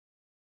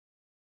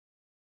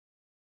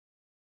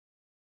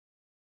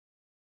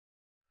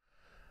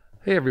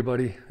Hey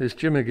everybody, it's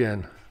Jim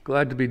again.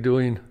 Glad to be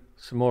doing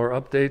some more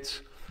updates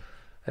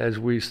as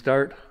we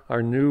start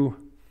our new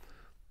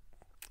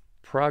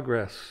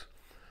progress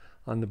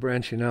on the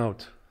Branching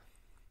Out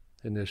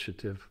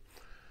initiative.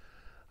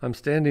 I'm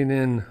standing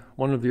in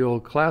one of the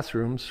old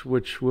classrooms,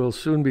 which will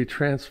soon be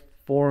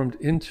transformed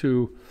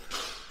into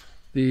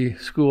the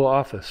school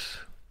office.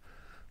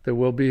 There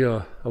will be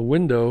a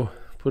window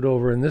put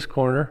over in this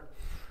corner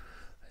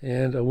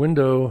and a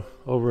window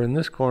over in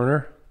this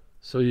corner,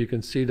 so you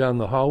can see down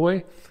the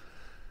hallway,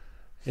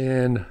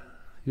 and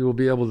you will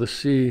be able to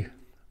see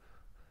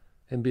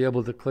and be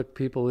able to click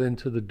people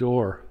into the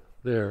door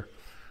there.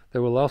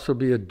 There will also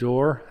be a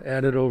door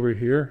added over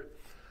here,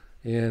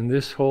 and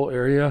this whole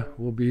area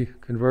will be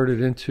converted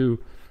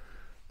into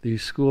the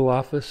school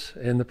office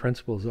and the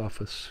principal's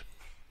office.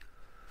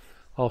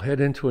 I'll head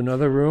into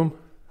another room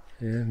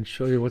and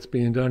show you what's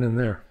being done in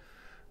there.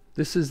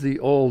 This is the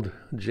old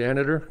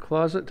janitor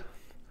closet,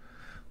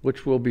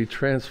 which will be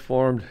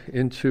transformed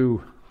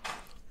into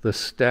the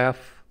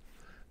staff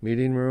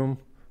meeting room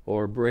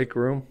or break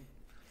room,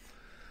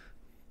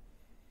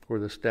 where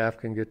the staff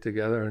can get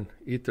together and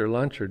eat their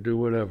lunch or do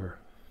whatever.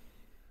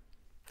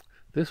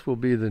 This will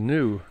be the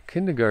new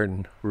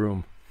kindergarten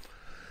room.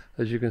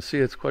 As you can see,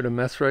 it's quite a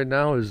mess right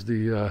now as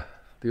the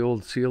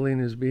old ceiling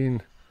is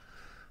being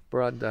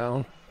brought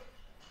down.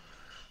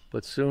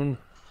 But soon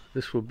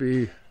this will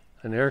be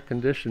an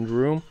air-conditioned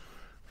room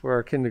for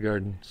our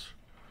kindergartens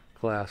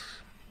class.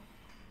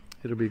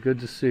 It'll be good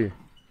to see.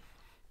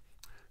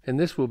 And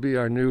this will be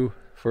our new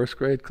first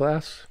grade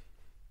class.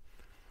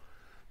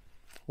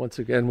 Once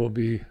again, we'll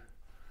be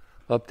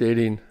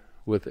updating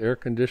with air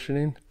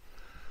conditioning,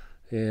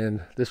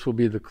 and this will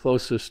be the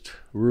closest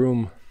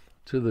room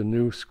to the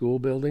new school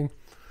building,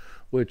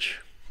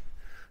 which,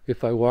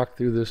 if I walk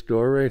through this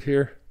door right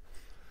here,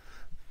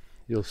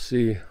 you'll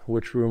see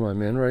which room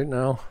I'm in right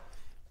now,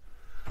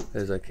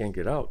 as I can't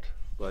get out.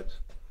 But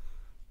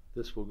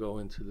this will go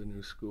into the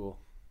new school.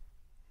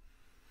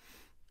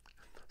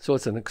 So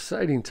it's an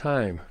exciting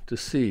time to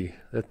see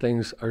that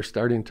things are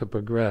starting to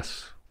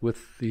progress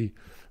with the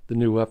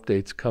new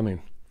updates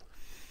coming.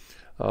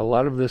 A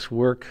lot of this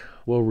work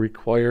will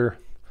require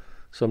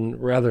some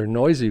rather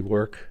noisy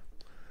work,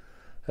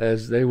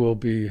 as they will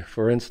be,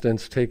 for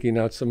instance, taking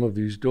out some of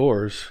these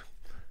doors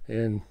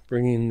and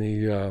bringing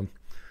the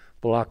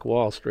block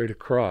wall straight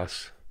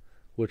across,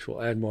 which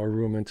will add more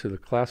room into the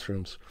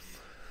classrooms.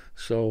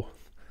 So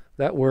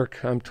that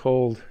work, I'm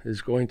told,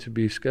 is going to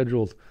be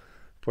scheduled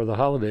for the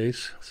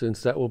holidays,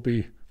 since that will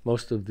be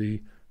most of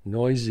the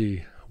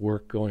noisy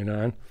work going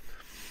on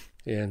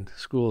and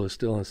school is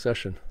still in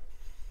session.